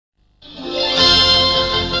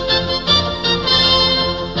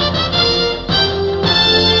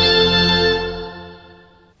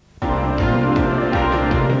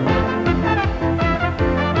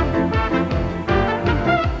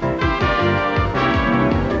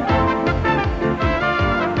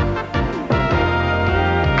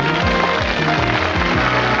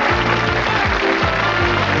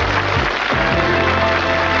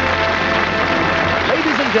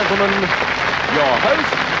gentlemen, your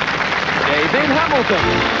host, David Hamilton.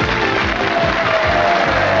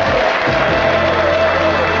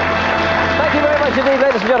 Thank you very much indeed,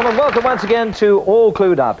 ladies and gentlemen. Welcome once again to All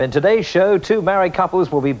Clued Up. In today's show, two married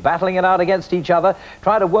couples will be battling it out against each other,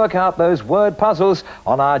 trying to work out those word puzzles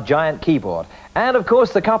on our giant keyboard. And, of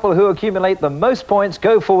course, the couple who accumulate the most points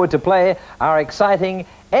go forward to play our exciting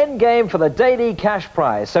end game for the daily cash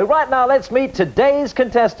prize. So right now, let's meet today's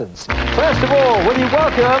contestants. First of all, will you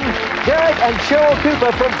welcome Derek and Cheryl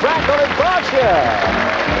Cooper from Bracknell in Berkshire.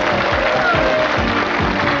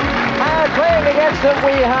 And playing against them,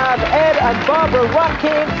 we have Ed and Barbara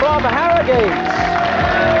Rutkeen from Harrogate.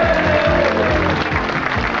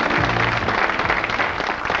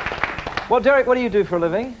 Well, Derek, what do you do for a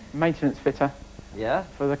living? Maintenance fitter. Yeah?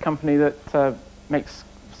 For the company that makes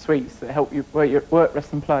sweets that help you work,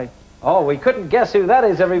 rest and play. Oh, we couldn't guess who that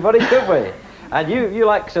is, everybody, could we? And you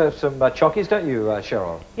like some chockies, don't you,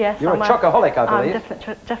 Cheryl? Yes. You're a chocoholic, I believe.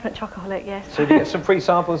 I'm definite chocoholic, yes. So do you get some free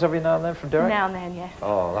samples every now and then from Derek? Now and then, yes.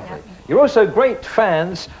 Oh, lovely. Yep. You're also great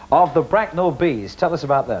fans of the Bracknell Bees. Tell us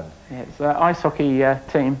about them. Yeah, it's an ice hockey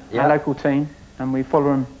team, Yeah. our local team, and we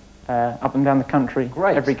follow them up and down the country.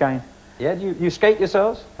 Great. Every game. Yeah, you skate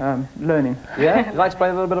yourselves? Learning. Yeah? You like to play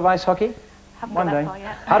a little bit of ice hockey? Haven't One got that day. far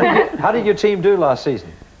yet. How did your team do last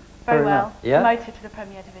season? Very well. Yeah? Promoted to the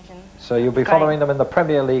Premier Division. So you'll be Great. following them in the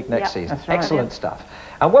Premier League next Yep. season. That's right. Excellent stuff.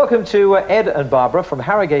 And welcome to Ed and Barbara from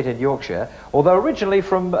Harrogate in Yorkshire, although originally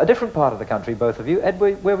from a different part of the country, both of you. Ed,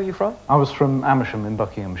 where were you from? I was from Amersham in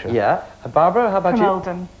Buckinghamshire. Yeah. And Barbara, how about From you?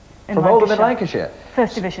 Oldham. From Oldham in Lancashire.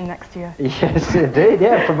 First Division next year. Yes, indeed.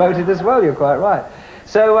 Yeah, promoted as well. You're quite right.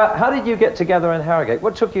 So how did you get together in Harrogate?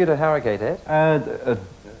 What took you to Harrogate, Ed?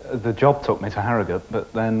 The job took me to Harrogate,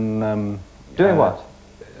 but then... Doing what?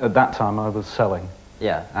 At that time I was selling.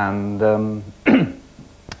 Yeah. And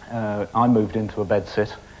I moved into a bed sit,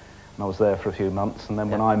 and I was there for a few months, and then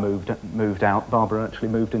when I moved out, Barbara actually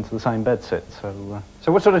moved into the same bed sit, so...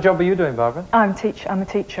 So what sort of job are you doing, Barbara? I'm a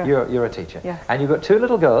teacher. You're a teacher? Yes. And you've got two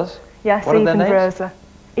little girls? Yes, What are Eve their and names? Rosa.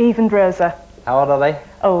 Eve and Rosa. How old are they?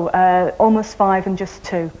 Oh, almost 5 and just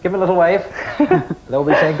 2. Give them a little wave. They'll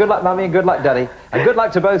be saying, good luck, Mummy, and good luck, Daddy. And good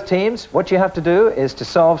luck to both teams. What you have to do is to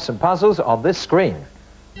solve some puzzles on this screen.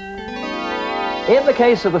 In the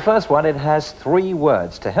case of the first one, it has 3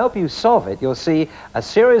 words. To help you solve it, you'll see a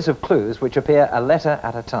series of clues which appear a letter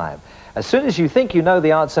at a time. As soon as you think you know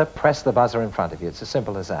the answer, press the buzzer in front of you. It's as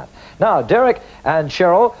simple as that. Now, Derek and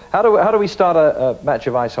Cheryl, how do we start a match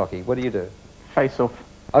of ice hockey? What do you do? Face off.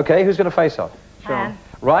 Okay, who's going to face off? Anne.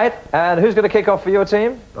 Right, and who's going to kick off for your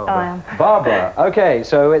team? I am. Barbara. Okay,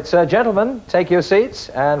 so it's gentlemen, take your seats,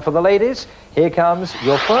 and for the ladies, here comes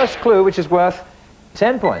your first clue, which is worth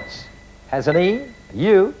 10 points. Has an E,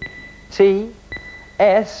 U, T,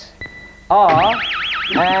 S, R,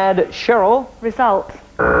 and Cheryl Result.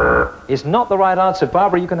 is not the right answer.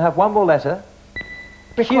 Barbara, you can have one more letter.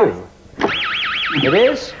 Request. Q. It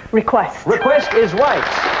is? Request. Request is right.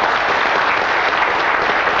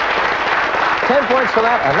 10 points for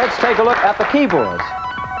that, and let's take a look at the keyboard.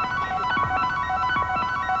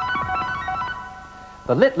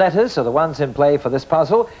 The lit letters are the ones in play for this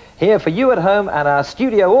puzzle. Here for you at home and our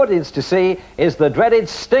studio audience to see is the dreaded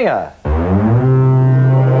stinger.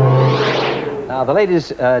 Now, the ladies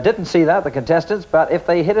didn't see that, the contestants, but if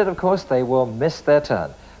they hit it, of course, they will miss their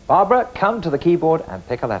turn. Barbara, come to the keyboard and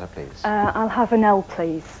pick a letter, please. I'll have an L,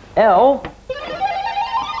 please. L.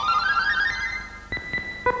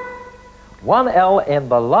 1 L in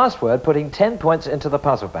the last word, putting 10 points into the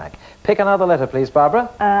puzzle bank. Pick another letter, please, Barbara.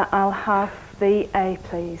 I'll have the A,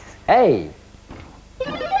 please. A.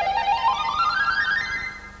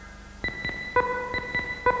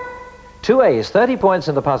 Two A's, 30 points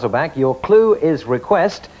in the puzzle bank. Your clue is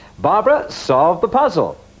request. Barbara, solve the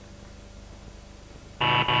puzzle.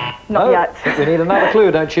 Not yet. We need another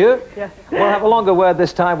clue, don't you? Yes. We'll have a longer word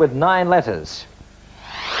this time with 9 letters.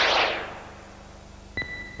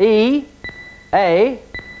 E, A,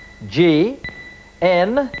 G,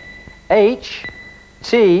 N, H,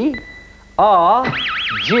 T, R,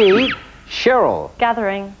 G, Cheryl.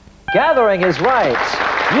 Gathering. Gathering is right.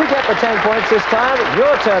 You get the 10 points this time.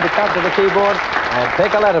 Your turn to come to the keyboard and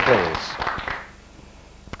pick a letter, please.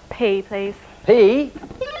 P, please. P.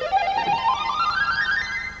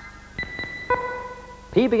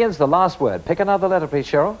 P begins the last word. Pick another letter, please,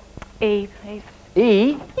 Cheryl. E, please.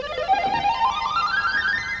 E.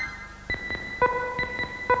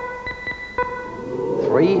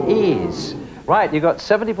 Three E's. Right, you got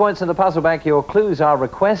 70 points in the puzzle bank. Your clues are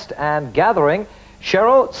request and gathering.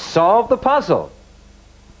 Cheryl, solve the puzzle.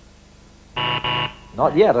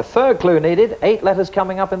 Not yet. A third clue needed. 8 letters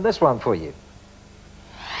coming up in this one for you.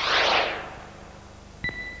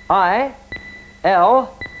 I,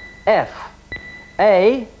 L, F,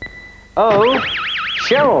 A, O,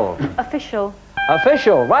 Cheryl. Official.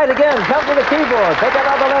 Official. Right again. Come to the keyboard. Pick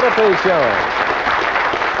another letter, please, Cheryl.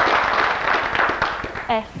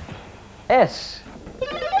 S. S.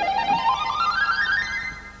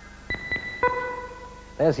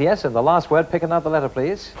 There's the S in the last word. Pick another letter,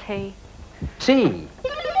 please. T. T.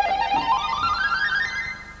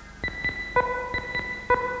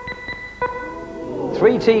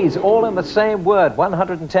 Three T's, all in the same word.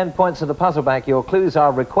 110 points in the puzzle bank. Your clues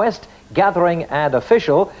are request, gathering, and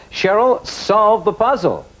official. Cheryl, solve the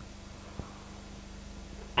puzzle.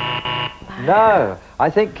 No, I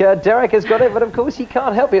think Derek has got it, but of course he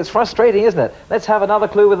can't help it. It's frustrating, isn't it? Let's have another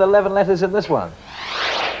clue with 11 letters in this one.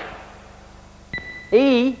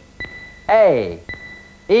 E, A,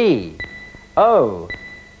 E, O,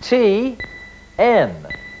 T, N,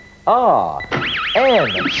 R, N.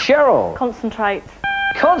 Cheryl. Concentrate.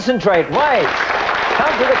 Concentrate, right.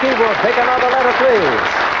 Come to the keyboard, pick another letter, please.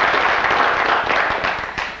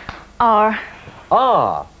 R.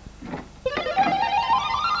 R.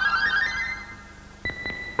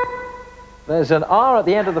 There's an R at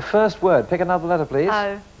the end of the first word. Pick another letter, please.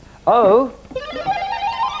 O. O.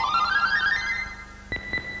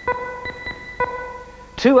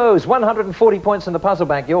 Two O's, 140 points in the puzzle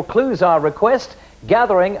bank. Your clues are request,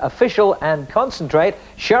 gathering, official, and concentrate.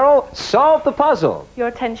 Cheryl, solve the puzzle. Your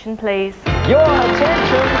attention, please. Your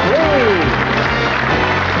attention, please.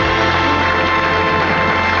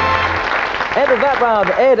 End of that round.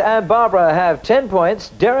 Ed and Barbara have 10 points.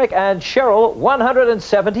 Derek and Cheryl,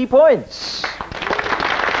 170 points.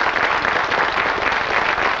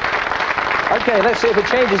 Okay, let's see if it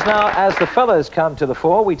changes now as the fellas come to the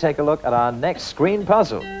fore. We take a look at our next screen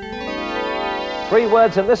puzzle. 3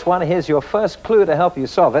 words in this one. Here's your first clue to help you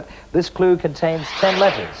solve it. This clue contains 10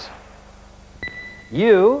 letters.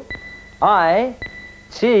 U, I,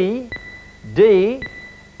 T, D,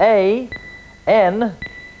 A, N,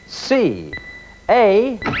 C,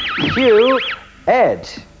 A, Q, Ed.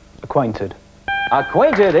 Acquainted.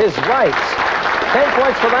 Acquainted is right. 10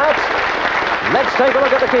 points for that. Let's take a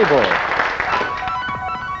look at the keyboard.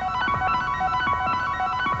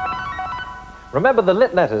 Remember, the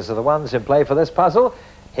lit letters are the ones in play for this puzzle.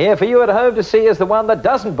 Here for you at home to see is the one that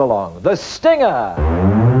doesn't belong, the stinger.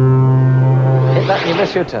 Hit that and you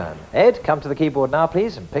miss your turn. Ed, come to the keyboard now,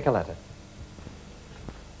 please, and pick a letter.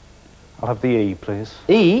 I'll have the E, please.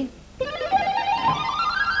 E.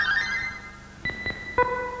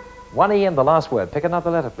 One E in the last word. Pick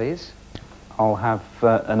another letter, please. I'll have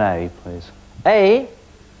an A, please. A.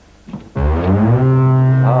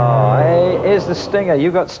 Oh, A is the stinger.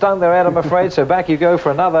 You got stung there, Ed, I'm afraid, so back you go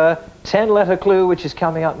for another 10-letter clue, which is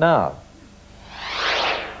coming up now.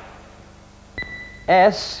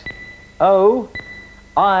 S, O,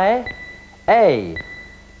 I, A,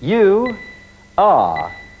 U,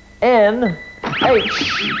 R, N,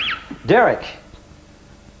 H. Derek.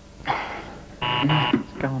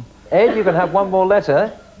 Go on. Ed, you can have one more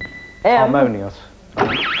letter. M. Harmonious.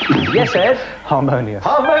 Yes, Ed. Harmonious.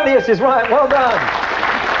 Harmonious is right. Well done.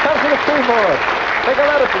 Come to the keyboard. Pick a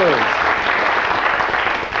letter, please.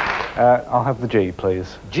 I'll have the G,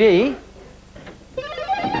 please. G.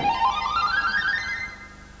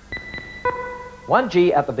 One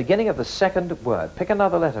G at the beginning of the second word. Pick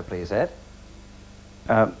another letter, please, Ed.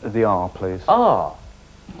 The R, please. R.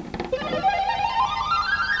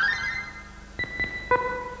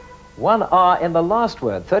 One R in the last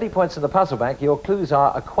word. 30 points in the puzzle bank. Your clues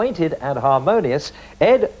are acquainted and harmonious.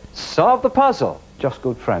 Ed, solve the puzzle. Just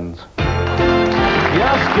good friends.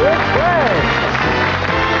 Just good friends.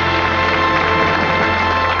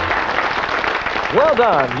 Well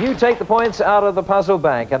done. You take the points out of the puzzle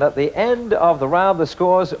bank, and at the end of the round, the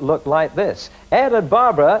scores look like this. Ed and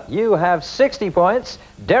Barbara, you have 60 points.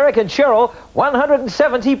 Derek and Cheryl,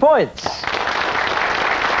 170 points.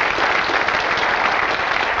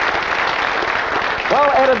 Well,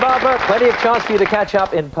 Ed and Barbara, plenty of chance for you to catch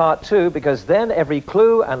up in part 2, because then every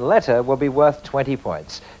clue and letter will be worth 20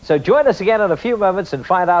 points. So join us again in a few moments and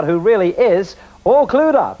find out who really is all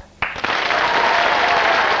clued up.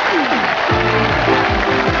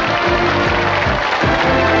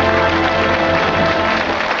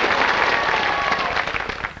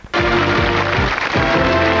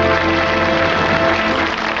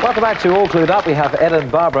 Welcome Welcome back to All Clued Up. We have Ed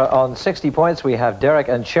and Barbara on 60 points. We have Derek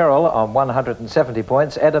and Cheryl on 170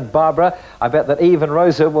 points. Ed and Barbara, I bet that Eve and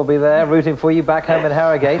Rosa will be there rooting for you back home in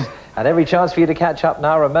Harrogate. And every chance for you to catch up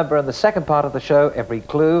now. Remember, in the second part of the show, every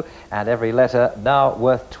clue and every letter now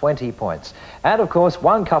worth 20 points. And, of course,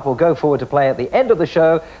 one couple go forward to play at the end of the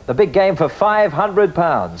show, the big game for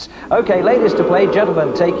 £500. OK, ladies to play.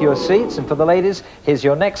 Gentlemen, take your seats. And for the ladies, here's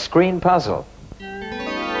your next screen puzzle.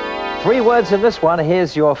 3 words in this one.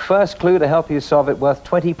 Here's your first clue to help you solve it, worth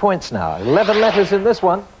 20 points now. 11 letters in this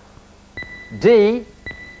one. D,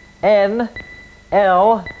 N,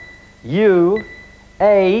 L, U,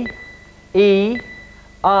 A, E,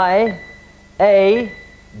 I, A,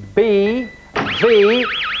 B, V.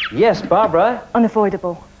 Yes, Barbara?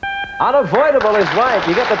 Unavoidable. Unavoidable is right.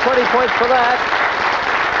 You get the 20 points for that.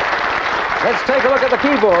 Let's take a look at the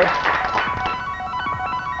keyboard.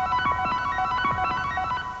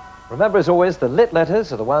 Remember, as always, the lit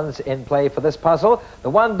letters are the ones in play for this puzzle. The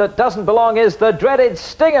one that doesn't belong is the dreaded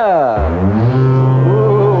stinger.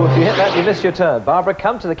 Ooh, if you hit that, you missed your turn. Barbara,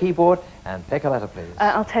 come to the keyboard and pick a letter, please.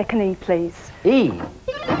 I'll take an E, please. E.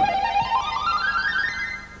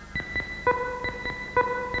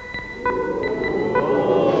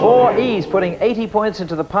 Four E's, putting 80 points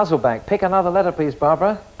into the puzzle bank. Pick another letter, please,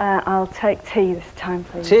 Barbara. I'll take T this time,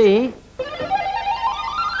 please. T.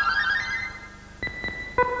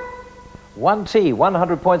 1 T,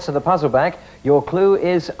 100 points in the puzzle bank. Your clue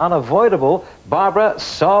is unavoidable. Barbara,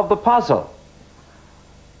 solve the puzzle.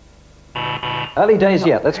 Early days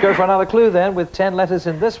yet. Let's go for another clue then, with 10 letters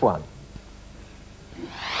in this one.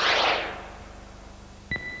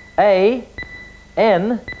 A,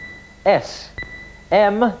 N, S,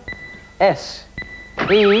 M, S,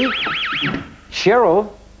 E.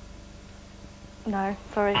 Cheryl. No,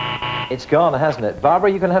 sorry. It's gone, hasn't it?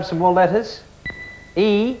 Barbara, you can have some more letters.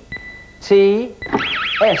 E, T,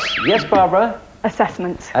 S. Yes, Barbara?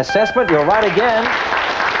 Assessment. Assessment, you're right again.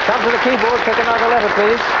 Come to the keyboard, pick another letter,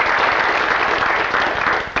 please.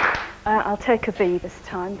 I'll take a V this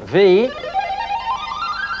time. V.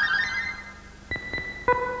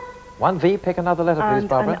 1 V, pick another letter, please, And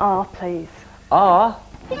Barbara. an R, please. R.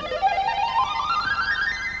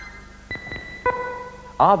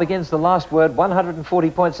 R begins the last word,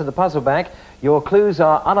 140 points in the puzzle bank. Your clues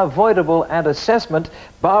are unavoidable and assessment.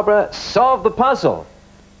 Barbara, solve the puzzle.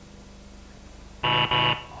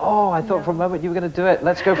 Oh, I thought for a moment you were going to do it.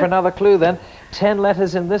 Let's go for another clue then. 10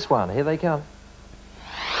 letters in this one. Here they come.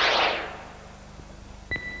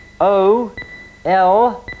 O,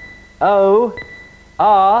 L, O,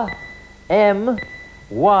 R, M,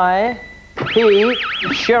 Y, P.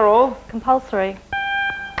 Cheryl. Compulsory.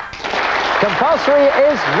 Compulsory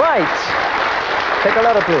is right. Pick a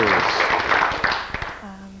letter, please.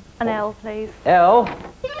 An L, please. L.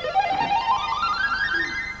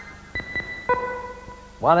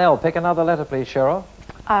 1 L. Pick another letter, please, Cheryl.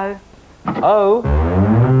 O. O.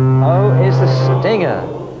 O is the stinger.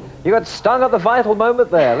 You got stung at the vital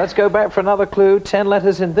moment there. Let's go back for another clue. 10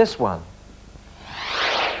 letters in this one.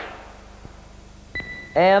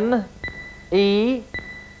 N, E,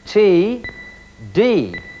 T,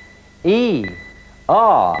 D, E,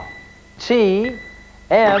 R, T,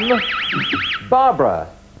 M. Barbara.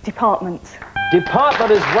 Department. Department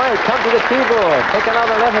is right. Come to the keyboard. Pick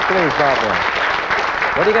another letter, please, Barbara.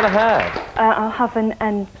 What are you going to have? I'll have an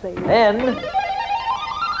N, please. N.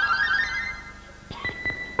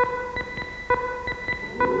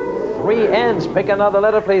 Three N's. Pick another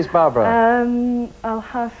letter, please, Barbara. I'll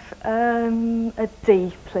have a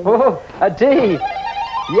D, please. Oh, a D.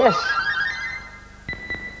 Yes.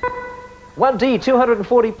 1 D,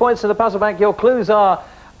 240 points in the puzzle bank. Your clues are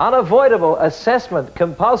unavoidable, assessment,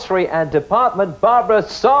 compulsory, and department. Barbara,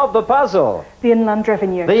 solve the puzzle. The Inland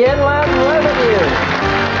Revenue. The Inland Revenue.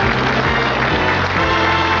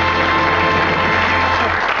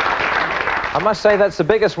 I must say that's the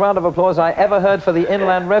biggest round of applause I ever heard for the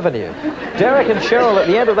Inland Revenue. Derek and Cheryl, at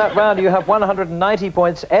the end of that round, you have 190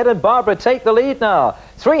 points. Ed and Barbara take the lead now.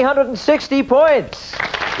 360 points.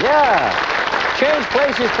 Yeah. Change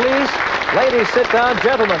places, please. Ladies, sit down.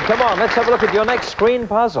 Gentlemen, come on. Let's have a look at your next screen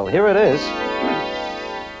puzzle. Here it is.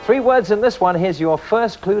 3 words in this one. Here's your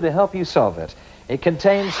first clue to help you solve it. It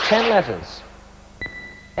contains 10 letters.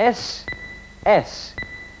 S, S,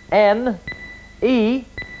 N, E,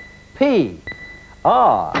 P,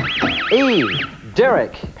 R, E.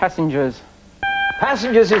 Derek. Passengers.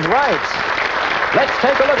 Passengers is right. Let's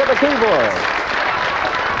take a look at the keyboard.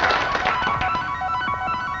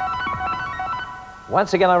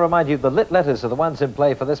 Once again, I remind you, the lit letters are the ones in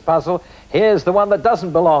play for this puzzle. Here's the one that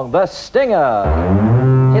doesn't belong, the stinger.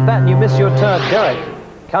 Hit that and you miss your turn. Derek,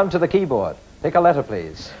 come to the keyboard. Pick a letter,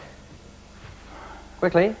 please.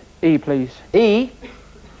 Quickly. E, please. E.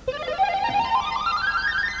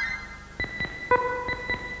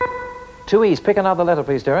 Two E's. Pick another letter,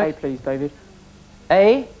 please, A, Derek. please, David.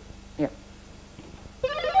 A. Yeah.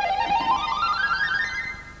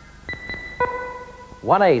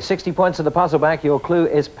 One A. 60 points in the puzzle back. Your clue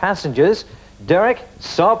is passengers. Derek,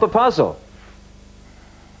 solve the puzzle.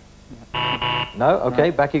 No? Okay,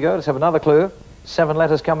 back you go. Let's have another clue. 7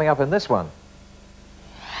 letters coming up in this one.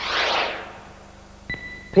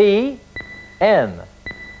 P, N,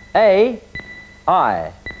 A,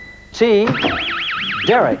 I, T,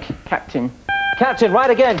 Derek. Captain. Captain, right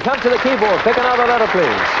again. Come to the keyboard. Pick another letter, please.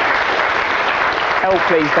 L,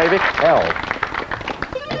 please, David. L.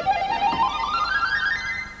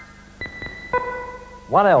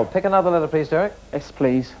 One L. Pick another letter, please, Derek. S,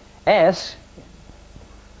 please. S.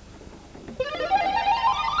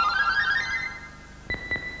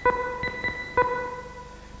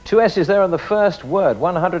 Two S's there in the first word.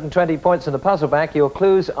 120 points in the puzzle back. Your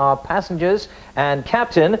clues are passengers and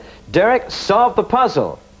captain. Derek, solve the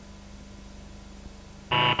puzzle.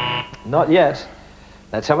 Not yet.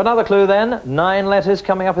 Let's have another clue then. 9 letters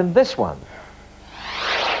coming up in this one.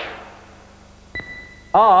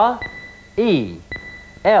 R, E,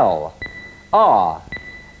 L, R,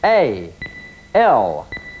 A, L,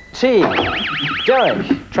 T.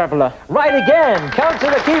 Derek. Traveller. Right again. Come to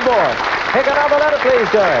the keyboard. Pick another letter, please,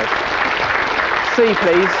 Derek. C,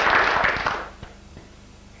 please.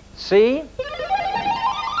 C.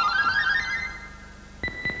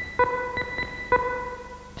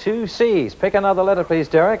 Two C's. Pick another letter, please,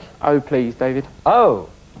 Derek. O, please, David. O.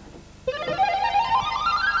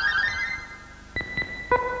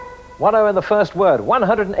 One O in the first word.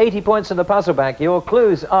 180 points in the puzzle back. Your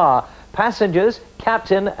clues are passengers,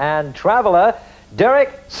 captain, and traveller.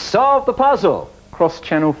 Derek, solve the puzzle.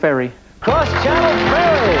 Cross-channel ferry. Cross-channel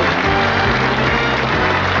ferry.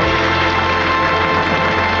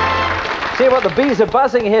 See what the bees are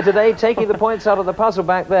buzzing here today, taking the points out of the puzzle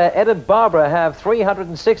back there. Ed and Barbara have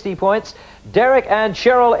 360 points. Derek and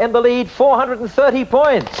Cheryl in the lead, 430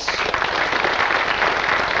 points.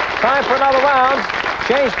 Time for another round.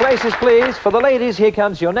 Change places, please. For the ladies, here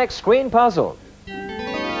comes your next screen puzzle.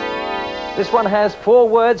 This one has 4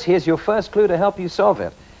 words. Here's your first clue to help you solve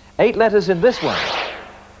it. 8 letters in this one.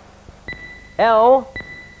 L,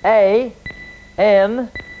 A, N,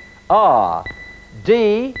 R,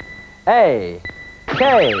 D, A,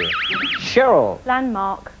 K. Cheryl.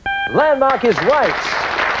 Landmark. Landmark is right.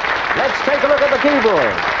 Let's take a look at the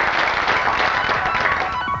keyboard.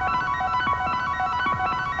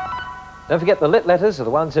 Don't forget the lit letters are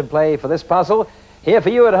the ones in play for this puzzle. Here for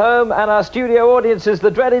you at home and our studio audience is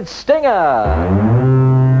the dreaded stinger.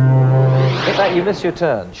 Hit that, you miss your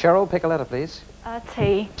turn. Cheryl, pick a letter, please.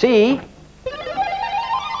 T. T.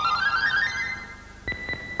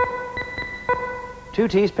 Two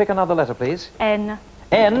T's, pick another letter, please. N.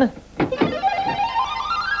 N.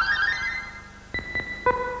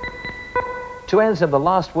 Two N's in the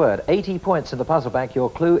last word. 80 points in the puzzle back. Your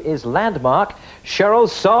clue is landmark. Cheryl,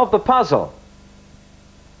 solve the puzzle.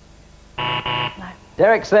 No.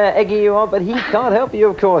 Derek's there egging you on, but he can't help you,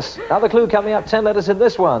 of course. Another clue coming up, 10 letters in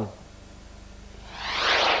this one.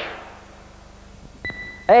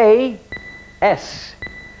 A, S,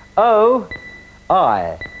 O,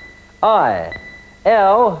 I,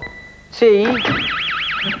 L, T.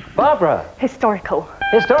 Barbara. Historical.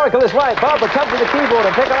 Historical is right. Barbara, come to the keyboard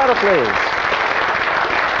and pick a letter, please.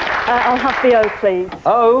 I'll have the O, please.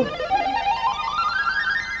 O.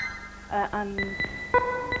 And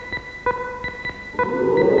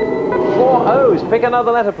 4 O's. Pick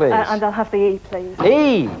another letter, please. and I'll have the E, please.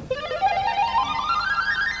 E.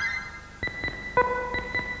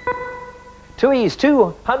 Two E's,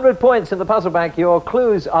 200 points in the puzzle bank. Your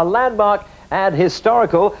clues are landmark and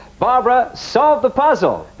historical. Barbara, solve the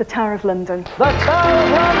puzzle. The Tower of London. The Tower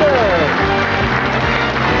of London.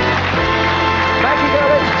 Back you go,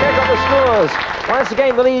 let's check on the scores. Once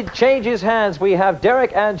again, the lead changes hands. We have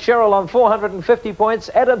Derek and Cheryl on 450 points.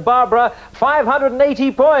 Ed and Barbara,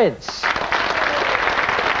 580 points.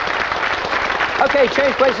 Okay,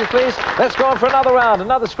 change places, please. Let's go on for another round,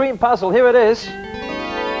 another screen puzzle. Here it is.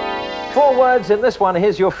 4 words in this one.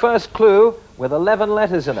 Here's your first clue with 11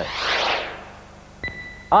 letters in it.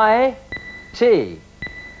 I, T,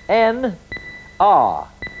 N, R,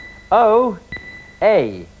 O,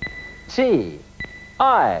 A, T,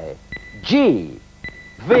 I, G,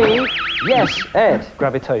 V. Yes, Ed.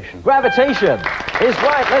 Gravitation. Gravitation is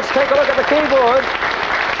right. Let's take a look at the keyboard.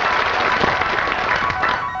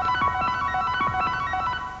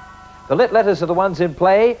 The lit letters are the ones in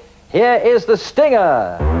play. Here is the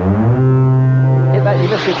stinger. Hit that, you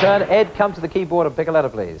missed your turn. Ed, come to the keyboard and pick a letter,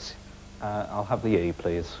 please. I'll have the E,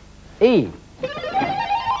 please. E.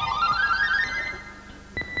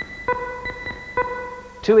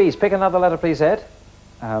 Two E's. Pick another letter, please, Ed.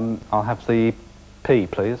 I'll have the P,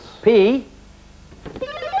 please. P.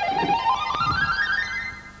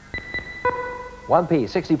 One P.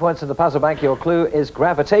 60 points in the puzzle bank. Your clue is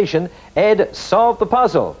gravitation. Ed, solve the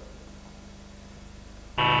puzzle.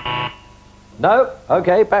 No?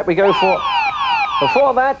 Okay, back we go for...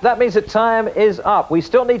 Before that means that time is up. We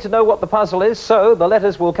still need to know what the puzzle is, so the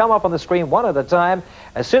letters will come up on the screen one at a time.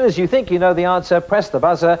 As soon as you think you know the answer, press the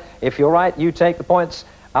buzzer. If you're right, you take the points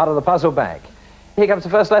out of the puzzle bank. Here comes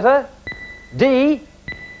the first letter. D,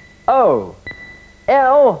 O,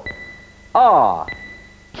 L, R,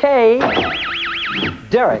 K,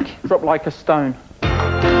 Derek. Drop like a stone.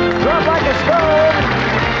 Drop like a stone.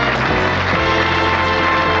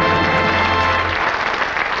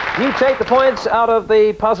 You take the points out of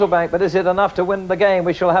the puzzle bank, but is it enough to win the game?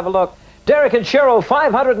 We shall have a look. Derek and Cheryl,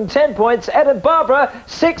 510 points. Ed and Barbara,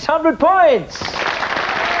 600 points.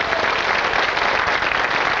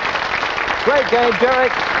 Great game,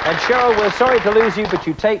 Derek and Cheryl. We're sorry to lose you, but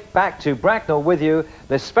you take back to Bracknell with you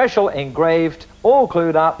this special engraved, all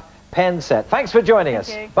clued up pen set. Thanks for joining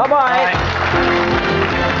us. Bye-bye.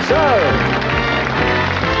 So,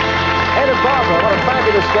 Ed and Barbara, what a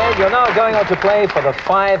fabulous game. You're now going on to play for the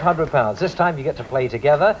 £500. This time you get to play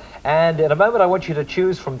together, and in a moment I want you to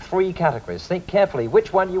choose from 3 categories. Think carefully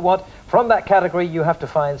which one you want. From that category you have to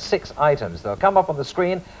find 6 items. They'll come up on the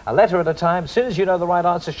screen, a letter at a time. As soon as you know the right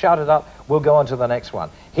answer, shout it up. We'll go on to the next one.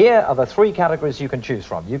 Here are the 3 categories you can choose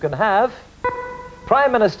from. You can have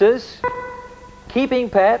Prime Ministers, keeping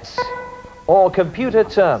pets, or computer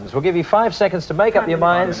terms. We'll give you 5 seconds to make up your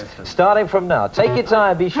minds, starting from now. Take your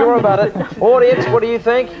time, be sure about it. Audience, what do you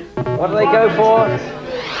think? What do they go for?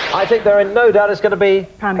 I think they're in no doubt it's going to be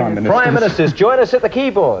Prime Minister. Prime Ministers. Join us at the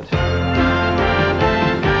keyboard. Ed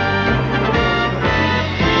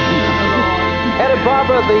and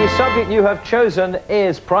Barbara, the subject you have chosen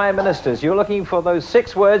is Prime Ministers. You're looking for those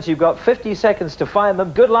 6 words. You've got 50 seconds to find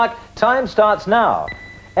them. Good luck. Time starts now.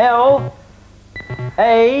 L,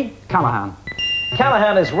 A, Callahan.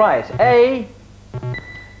 Callahan is right. A,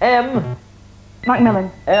 M,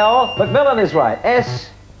 Macmillan. L, Macmillan is right. S,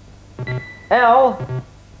 L,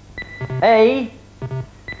 A,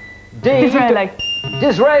 D. Disraeli.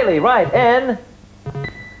 Disraeli, right. N,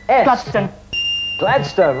 S. Gladstone.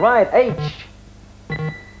 Gladstone, right. H,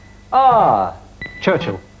 R.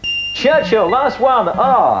 Churchill. Churchill, last one.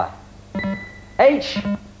 R, H,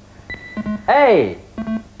 A,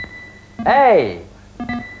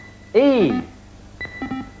 E,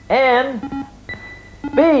 N,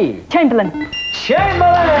 B. Chamberlain.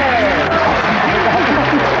 Chamberlain!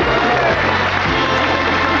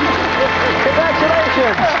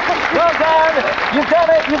 Congratulations! Well done! You've done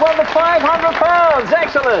it! You've won the £500!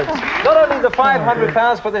 Excellent! Not only the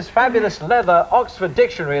 £500, but this fabulous leather Oxford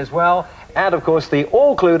Dictionary as well, and of course the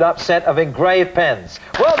all clued up set of engraved pens.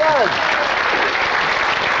 Well done!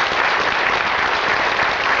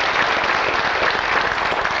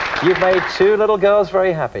 You've made 2 little girls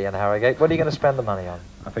very happy in Harrogate. What are you going to spend the money on?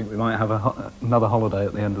 I think we might have another holiday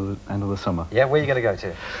at the end of the summer. Yeah, where are you going to go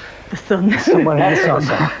to? The sun. Somewhere in the sun.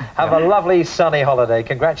 Have a lovely sunny holiday.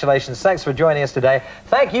 Congratulations. Thanks for joining us today.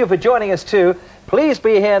 Thank you for joining us too. Please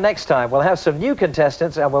be here next time. We'll have some new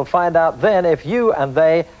contestants and we'll find out then if you and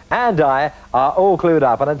they and I are all clued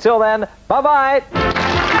up. And until then, bye-bye.